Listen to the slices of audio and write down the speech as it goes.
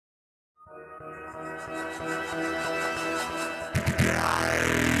Hey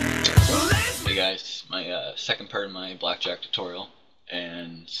guys, my second part of my BlackJack tutorial,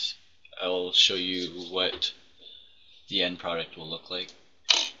 and I'll show you what the end product will look like.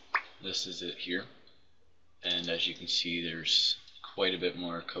 This is it here, and as you can see there's quite a bit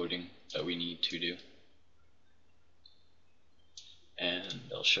more coding that we need to do, and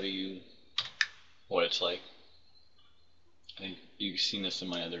I'll show you what it's like. I think you've seen this in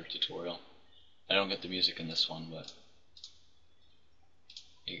my other tutorial. I don't get the music in this one, but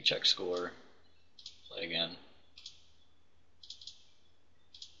you can check score, play again.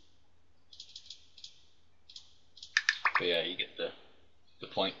 But yeah, you get the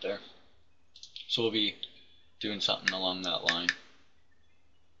point there. So we'll be doing something along that line.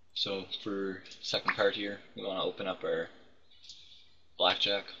 So for the second part here, we want to open up our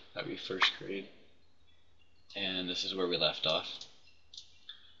BlackJack that we first created, and this is where we left off.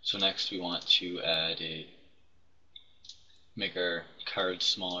 So next we want to make our cards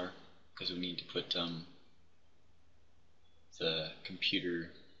smaller, because we need to put the computer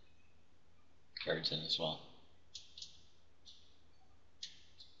cards in as well.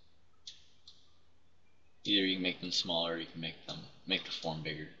 Either you can make them smaller, or you can make the form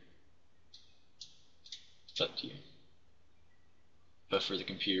bigger. It's up to you. But for the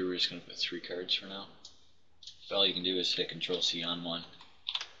computer, we're just going to put 3 cards for now. So all you can do is hit Control-C on one,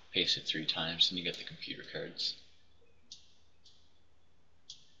 paste it 3 times, and you get the computer cards.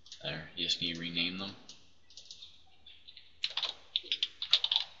 There, you just need to rename them.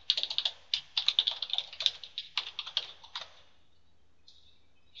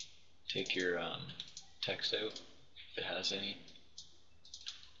 Take your text out, if it has any.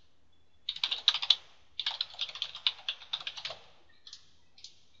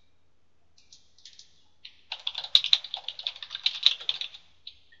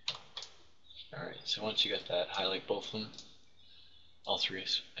 Alright, so once you got that, highlight both of them, all 3,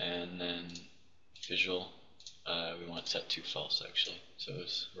 and then visual, we want set to false actually, so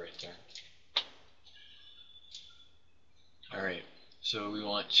it's right there. Alright, so we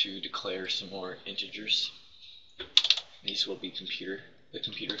want to declare some more integers. These will be the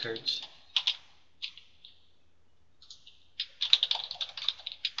computer cards.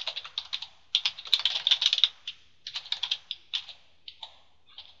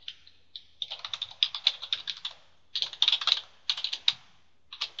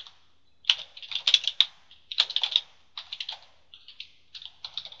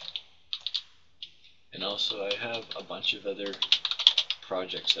 And also I have a bunch of other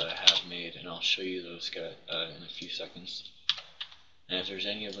projects that I have made, and I'll show you those in a few seconds. And if there's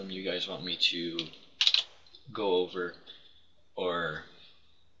any of them you guys want me to go over or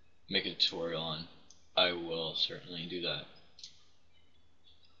make a tutorial on, I will certainly do that.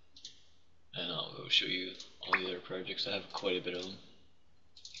 And I'll go show you all the other projects. I have quite a bit of them.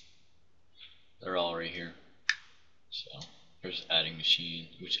 They're all right here. So there's adding machine,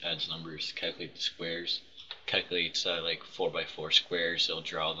 which adds numbers, calculate the squares, calculates like 4x4 squares, it'll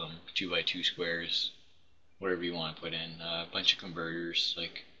draw them, 2x2 squares, whatever you want to put in. A bunch of converters,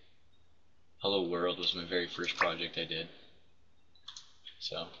 like Hello World was my very first project I did.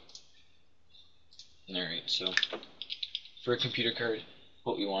 So, alright, so for a computer card,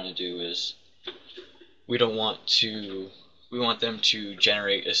 what we want to do is we want them to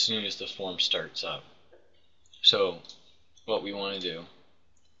generate as soon as the form starts up. So what we want to do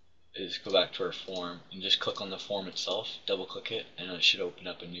is go back to our form and just click on the form itself, double click it, and it should open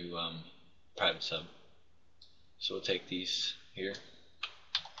up a new private sub. So we'll take these here,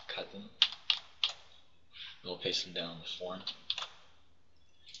 cut them, and we'll paste them down in the form.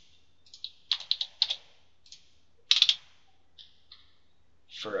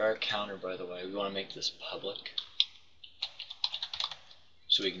 For our counter, by the way, we want to make this public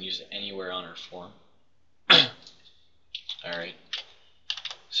so we can use it anywhere on our form. Alright,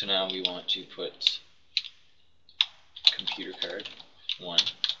 so now we want to put computer card 1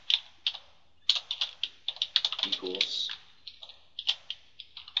 equals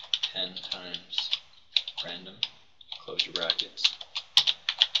 10 times random, close your brackets,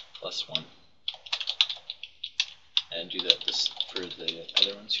 plus 1. And do that for the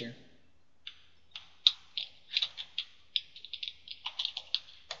other ones here.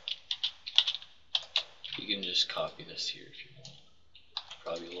 You can just copy this here if you want.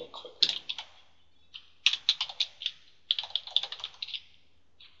 Probably a little quicker.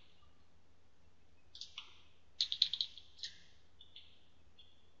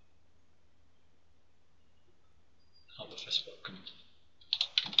 How about if I spell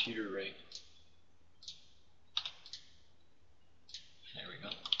computer right? There we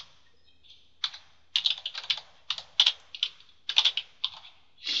go.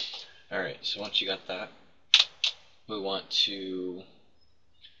 Alright, so once you got that, we want to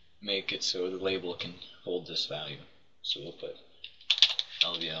make it so the label can hold this value. So we'll put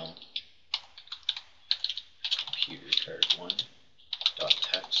LVL computer card 1 dot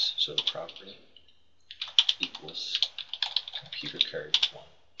text, so the property equals computer card 1.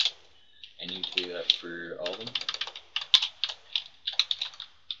 And you do that for all of them.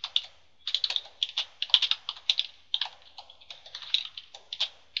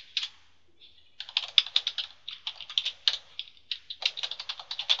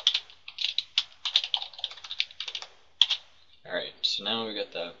 Alright, so now we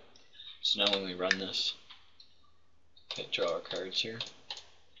got that. So now when we run this, hit draw our cards here,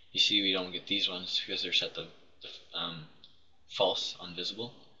 you see we don't get these ones because they're set to false on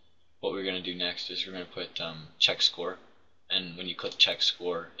visible. What we're going to do next is we're going to put check score, and when you click check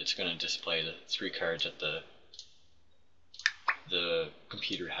score, it's going to display the 3 cards that the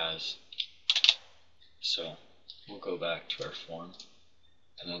computer has. So we'll go back to our form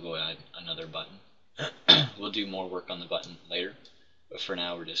and we'll go add another button. We'll do more work on the button later, but for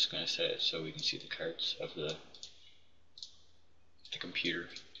now we're just going to set it so we can see the cards of the computer.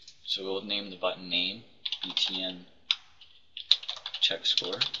 So we'll name the button name BTN check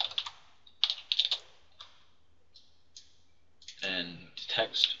score, and the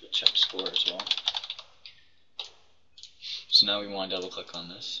text will check score as well. So now we want to double click on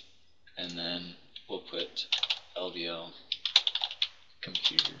this, and then we'll put LVL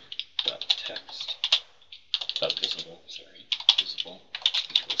computer dot text dot visible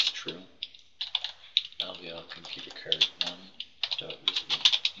equals true. LVL computer card 1 dot visible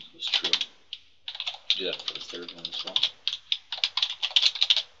equals true. Do that for the third one as well.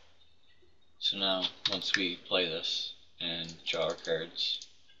 So now once we play this and draw our cards,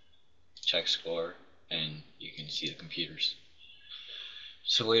 check score, and you can see the computers.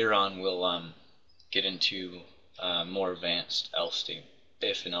 So later on we'll get into more advanced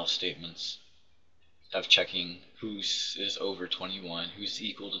if and else statements of checking whose is over 21, who's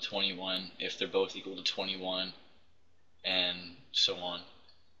equal to 21, if they're both equal to 21, and so on.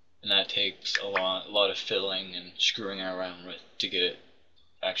 And that takes a lot of fiddling and screwing around with to get it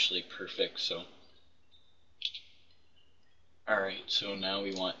actually perfect. So alright, so now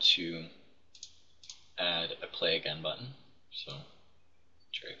we want to add a play again button. So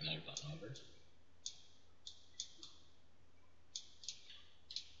drag another button over,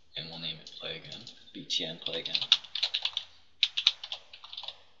 and we'll name it play again, BTN play again.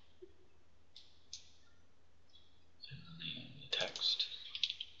 And we'll name the text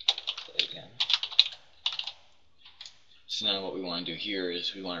play again. So now what we want to do here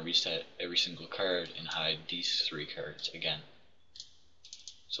is we want to reset every single card and hide these 3 cards again.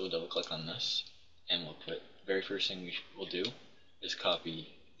 So we'll double click on this, and we'll put, very first thing we'll do is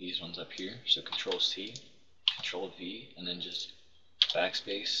copy these ones up here. So Control C, Control V, and then just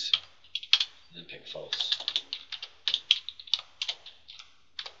backspace, and then pick false.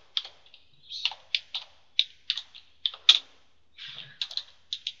 Oops.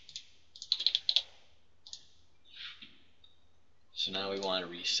 So now we want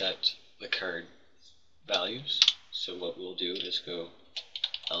to reset the card values. So what we'll do is go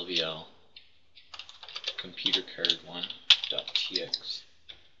LVL computer card 1 dot txt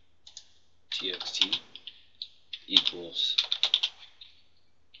equals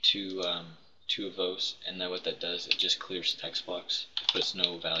two of those, and then what that does, it just clears the text box. It puts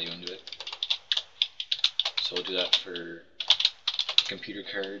no value into it. So we'll do that for the computer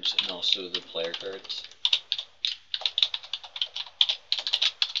cards and also the player cards.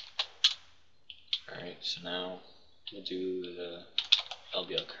 Alright, so now we'll do the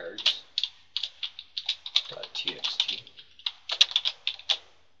LBL cards .txt.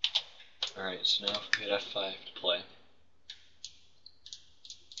 Alright, so now if we hit F5 to play,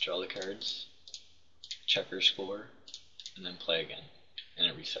 draw the cards, check our score, and then play again, and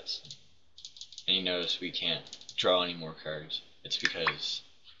it resets them. And you notice we can't draw any more cards. It's because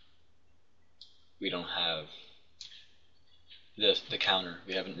we don't have the counter.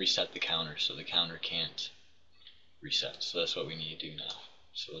 We haven't reset the counter, so the counter can't reset. So that's what we need to do now.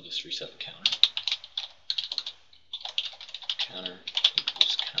 So we'll just reset the counter. Counter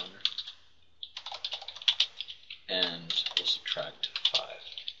equals counter, and we'll subtract 5.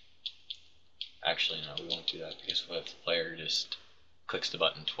 Actually, no, we won't do that because what if the player just clicks the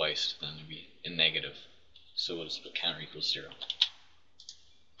button twice, then it'll be in negative. So we'll just put counter equals 0.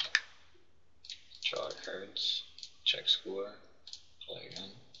 Draw our cards, check score, play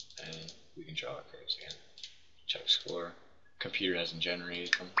again, and we can draw our cards again. Check score. Computer hasn't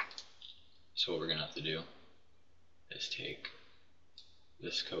generated them, so what we're gonna have to do is take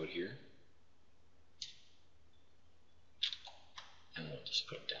this code here, and we'll just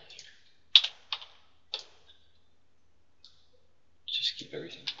put it down here. Just keep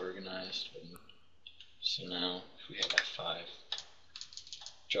everything organized. So now, if we hit F5,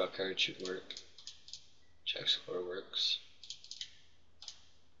 draw card should work, check score works,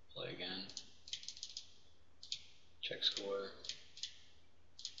 play again, check score.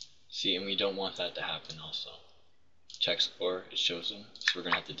 See, and we don't want that to happen also. Check score is chosen, so we're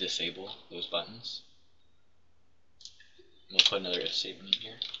going to have to disable those buttons. And we'll put another if statement in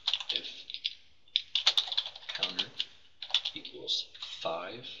here. If counter equals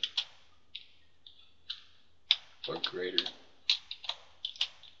 5 or greater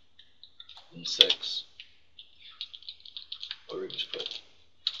than 6, or we can just put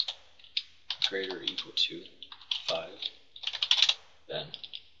greater or equal to 5, then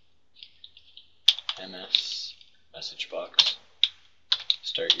ms message box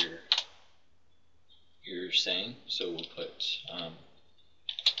start your saying. So we'll put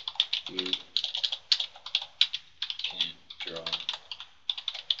you can't draw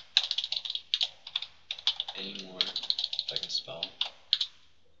anymore, if I can spell,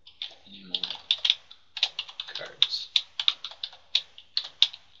 anymore cards.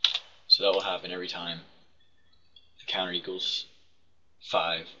 So that will happen every time the counter equals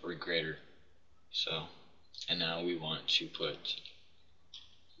 5 or greater. So, and now we want to put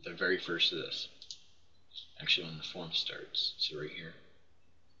the very first of this, actually when the form starts, so right here,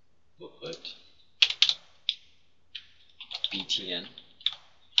 we'll put btn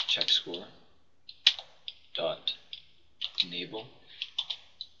check score dot enable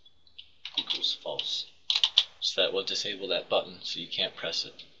equals false. So that will disable that button, so you can't press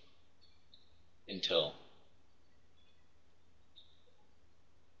it until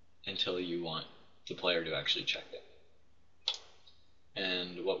you want the player to actually check it.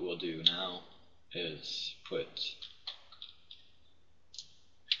 And what we'll do now is put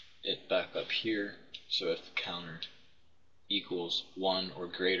it back up here, so if the counter equals 1 or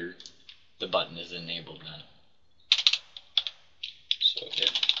greater, the button is enabled then. So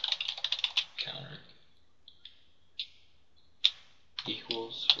if counter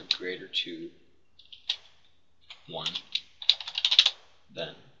equals or greater to 1,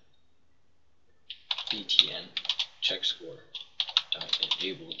 then btn check score dot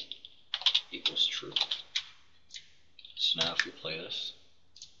enabled equals true. So now if we play this,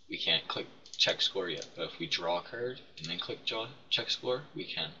 we can't click check score yet, but if we draw a card and then click check score, we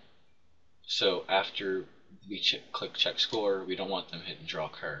can. So after we click check score, we don't want them hitting draw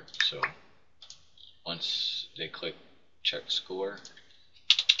card. So once they click check score,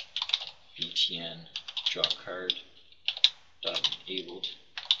 btn draw card dot enabled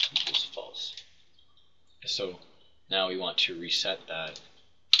equals false. So now we want to reset that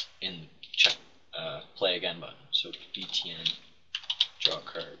in check play again button. So btn draw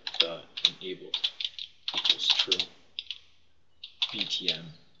card dot enabled equals true. btn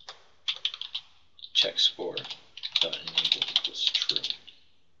check score dot enabled equals true.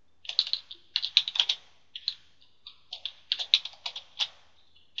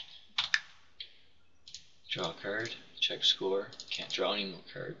 Draw card, check score, can't draw any more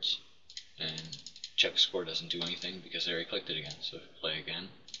cards, and check score doesn't do anything because I already clicked it again. So if you play again,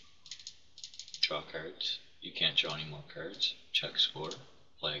 draw cards, you can't draw any more cards, check score,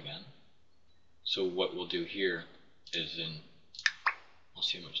 play again. So what we'll do here is I'll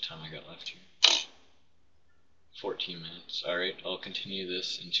see how much time I got left here. 14 minutes. Alright, I'll continue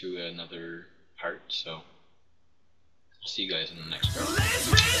this into another part, so I'll see you guys in the next part.